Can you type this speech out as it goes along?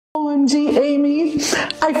OMG, Amy,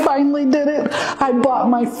 I finally did it. I bought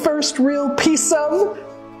my first real piece of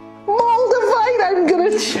Moldavite. I'm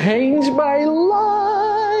gonna change my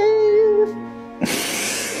life.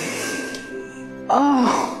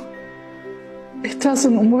 Oh, it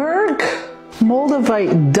doesn't work.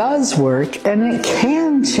 Moldavite does work and it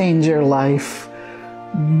can change your life,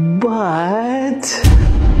 but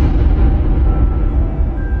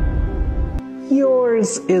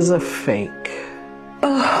yours is a fake.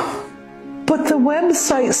 But the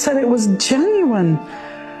website said it was genuine.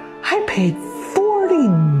 I paid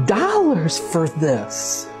 $40 for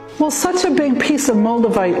this. Well, such a big piece of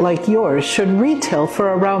Moldavite like yours should retail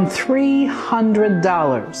for around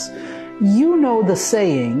 $300. You know the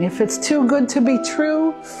saying, if it's too good to be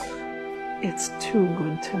true, it's too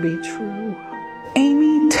good to be true.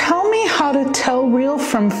 Amy, tell me how to tell real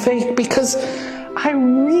from fake, because I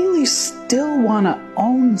really still want to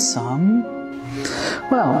own some.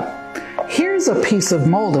 Well, here's a piece of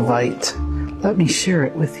Moldavite. Let me share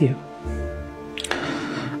it with you.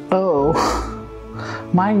 Oh,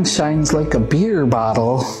 mine shines like a beer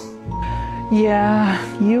bottle. Yeah,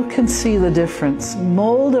 you can see the difference.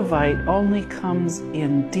 Moldavite only comes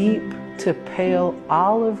in deep to pale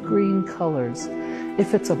olive green colors.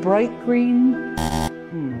 If it's a bright green,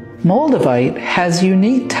 Moldavite has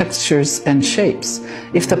unique textures and shapes.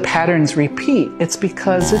 If the patterns repeat, it's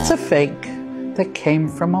because it's a fake that came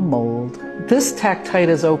from a mold. This Tactite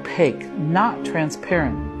is opaque, not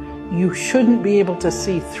transparent. You shouldn't be able to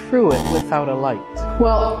see through it without a light.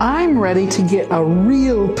 Well, I'm ready to get a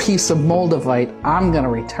real piece of Moldavite. I'm gonna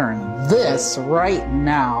return this right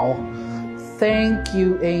now. Thank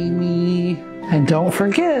you, Amy. And don't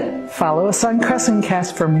forget, follow us on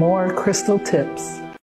CrescentCast for more crystal tips.